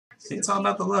See, it's all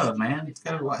about the love, man. It's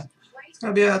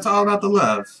all about the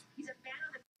love.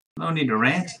 No need to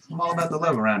rant. I'm all about the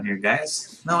love around here,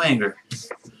 guys. No anger.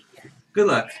 Good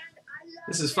luck.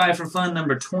 This is 5 for Fun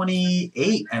number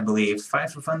 28, I believe.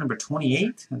 5 for Fun number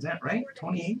 28? Is that right?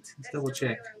 28? Let's double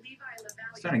check.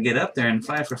 Starting to get up there in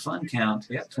 5 for Fun count.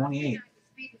 Yep, 28.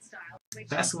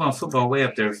 Basketball and football way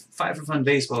up there. 5 for Fun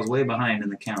baseball is way behind in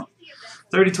the count.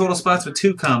 30 total spots with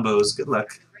 2 combos. Good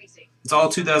luck. It's all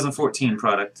 2014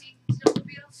 product.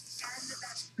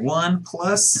 1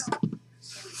 plus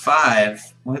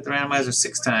 5. We'll hit the randomizer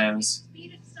 6 times.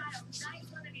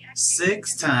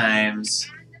 6 times.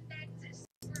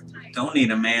 Don't need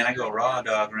a man. I go raw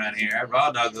dog around here. I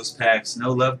raw dog those packs.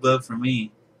 No love glove for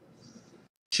me.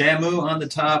 Shamu on the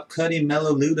top. Cuddy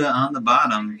Mellow Luda on the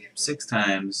bottom. 6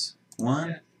 times.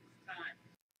 1,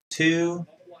 2,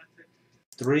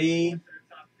 3,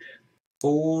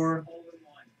 4,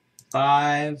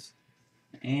 5,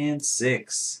 and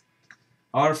 6.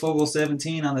 R. Fogel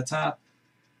 17 on the top.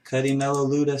 Cuddy Mellow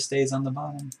Luda stays on the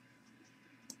bottom.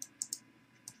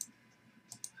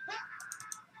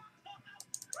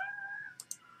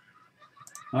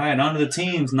 Alright, on to the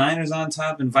teams. Niners on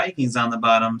top and Vikings on the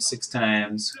bottom. 6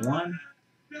 times. 1,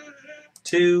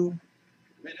 2,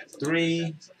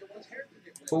 3,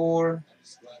 4,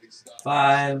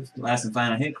 5. Last and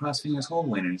final hit. Cross fingers, hold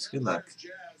winners. Good luck.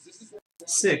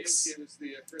 6.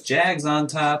 Jags on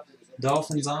top.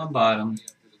 Dolphins on bottom.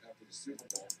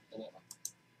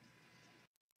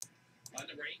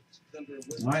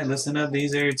 Alright, listen up.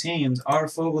 These are your teams. R.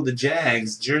 Fogel, the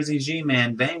Jags. Jersey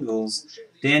G-Man, Bengals.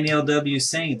 Danielle W.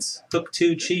 Saints. Hook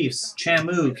 2, Chiefs.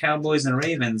 Chamu, Cowboys and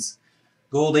Ravens.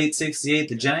 Gold 868,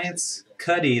 the Giants.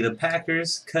 Cuddy, the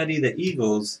Packers. Cuddy, the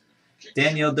Eagles.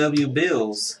 Danielle W.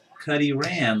 Bills. Cuddy,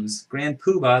 Rams. Grand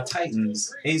Poobah,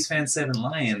 Titans. A's Fan 7,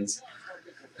 Lions.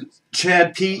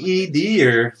 Chad P.E.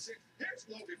 Deer,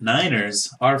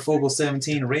 Niners. R. Fogel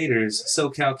 17, Raiders.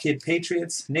 SoCal Kid,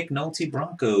 Patriots. Nick Nolte,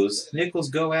 Broncos. Nichols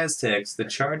Go Aztecs. The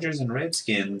Chargers and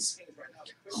Redskins.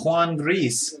 Juan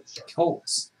Gris,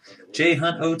 Colts. J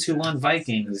Hunt 021,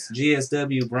 Vikings.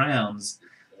 GSW, Browns.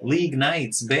 League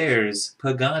Knights, Bears.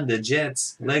 Paganda,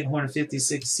 Jets. Leghorn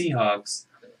 56, Seahawks.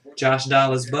 Josh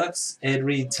Dallas, Bucks. Ed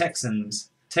Reed, Texans.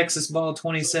 Texas Ball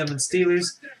 27,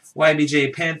 Steelers.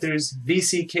 YBJ, Panthers.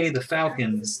 VCK, the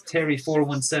Falcons. Terry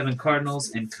 417,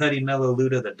 Cardinals. And Cuddy Mellow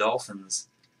Luda, the Dolphins.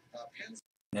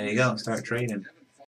 There you go. Start trading.